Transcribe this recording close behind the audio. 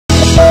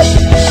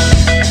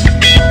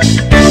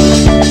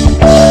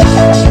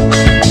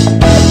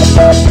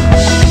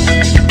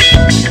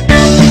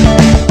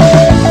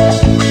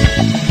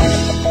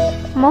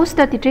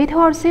the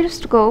digital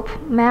oscilloscope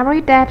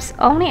memory depth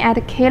only at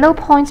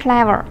kilopoint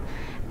level,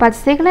 but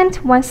Siglent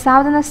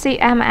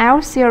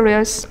 1000CML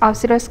series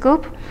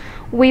oscilloscope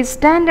with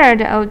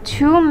standard of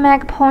 2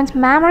 megapoint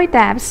memory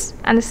depth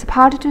and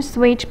support to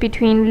switch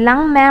between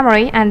long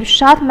memory and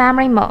short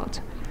memory mode.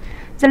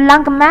 The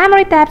long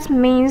memory depth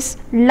means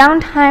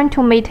long time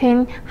to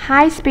maintain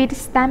high-speed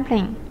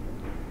sampling.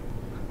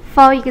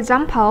 For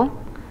example,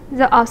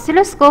 the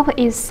oscilloscope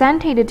is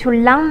centered to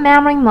long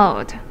memory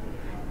mode.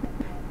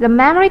 The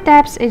memory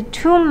depth is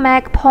 2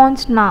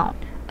 megapoints now.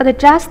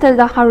 Adjust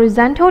the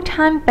horizontal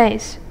time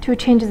base to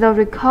change the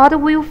record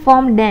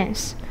waveform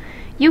length.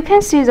 You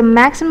can see the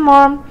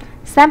maximum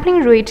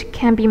sampling rate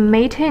can be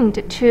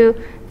maintained to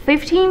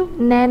 15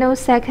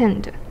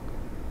 nanoseconds.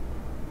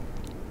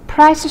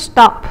 Press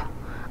stop.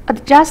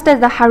 Adjust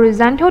the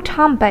horizontal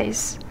time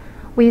base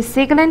with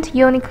Siglent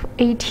Unique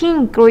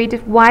 18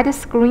 grid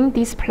widescreen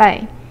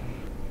display.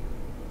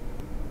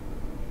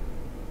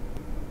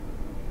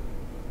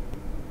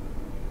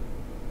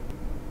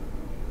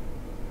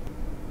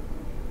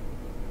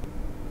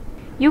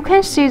 You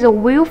can see the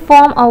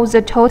waveform of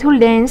the total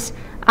length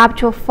up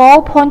to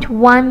 4.1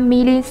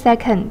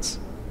 milliseconds.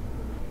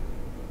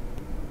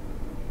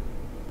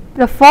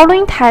 The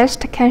following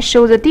test can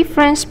show the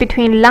difference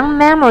between long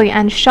memory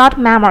and short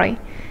memory,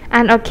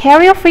 and a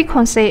carrier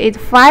frequency is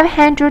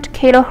 500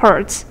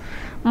 kHz.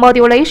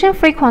 Modulation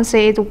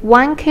frequency is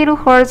 1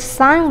 kHz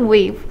sine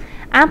wave,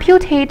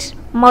 amplitude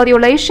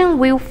modulation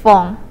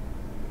waveform.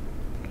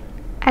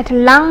 At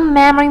long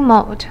memory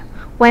mode,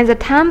 when the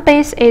time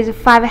base is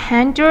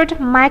 500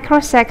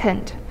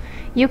 microseconds,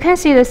 you can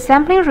see the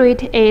sampling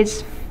rate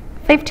is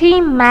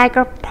 50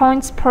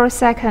 megapoints per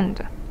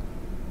second.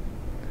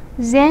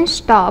 Then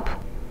stop.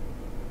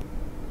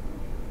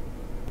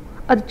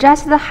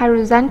 Adjust the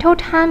horizontal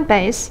time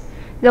base.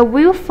 The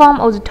waveform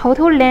of the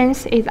total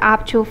length is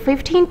up to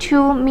 52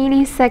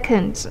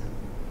 milliseconds.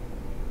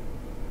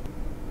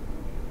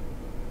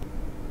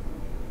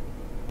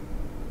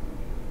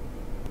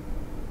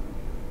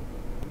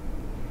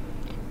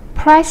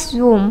 Press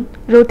zoom.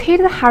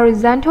 Rotate the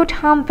horizontal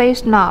time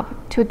base knob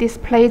to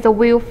display the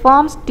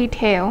waveform's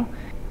detail.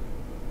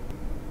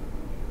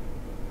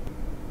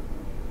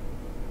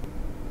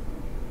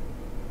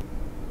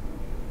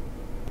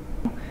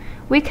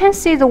 We can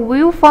see the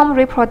waveform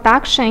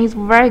reproduction is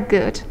very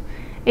good.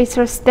 It's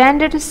a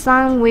standard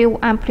sine wave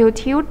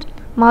amplitude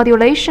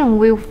modulation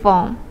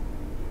waveform.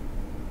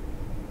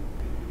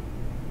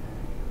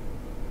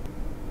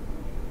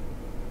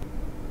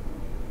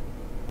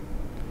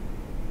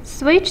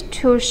 Switch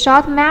to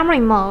short memory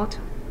mode.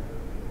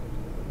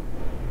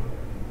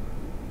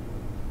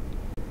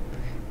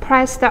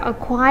 Press the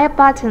Acquire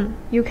button.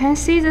 You can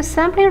see the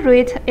sampling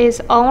rate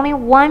is only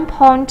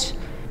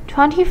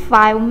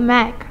 1.25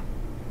 meg.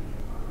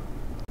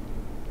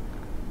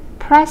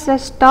 Press the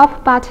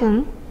Stop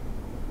button.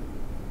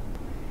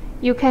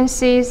 You can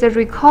see the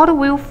record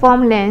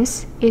waveform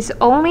length is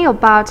only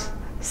about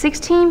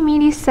 16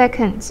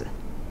 milliseconds.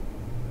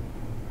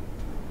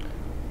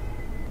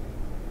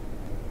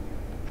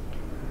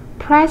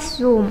 Press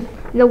zoom.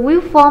 The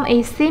waveform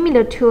is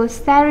similar to a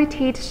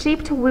serrated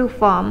shift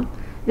waveform.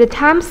 The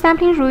time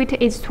sampling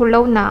rate is too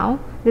low now.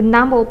 The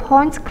number of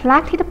points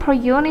collected per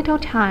unit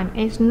of time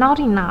is not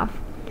enough.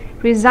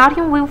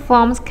 Resulting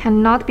waveforms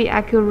cannot be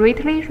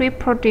accurately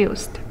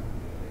reproduced.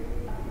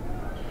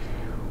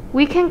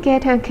 We can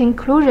get a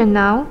conclusion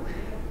now.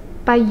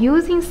 By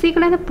using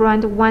Siglent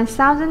brand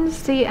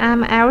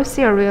 1000CML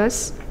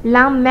series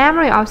long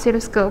memory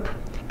oscilloscope,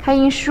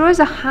 can ensure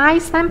the high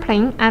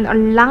sampling and a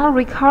long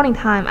recording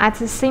time at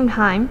the same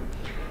time,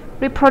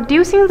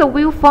 reproducing the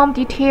waveform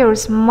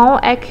details more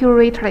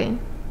accurately.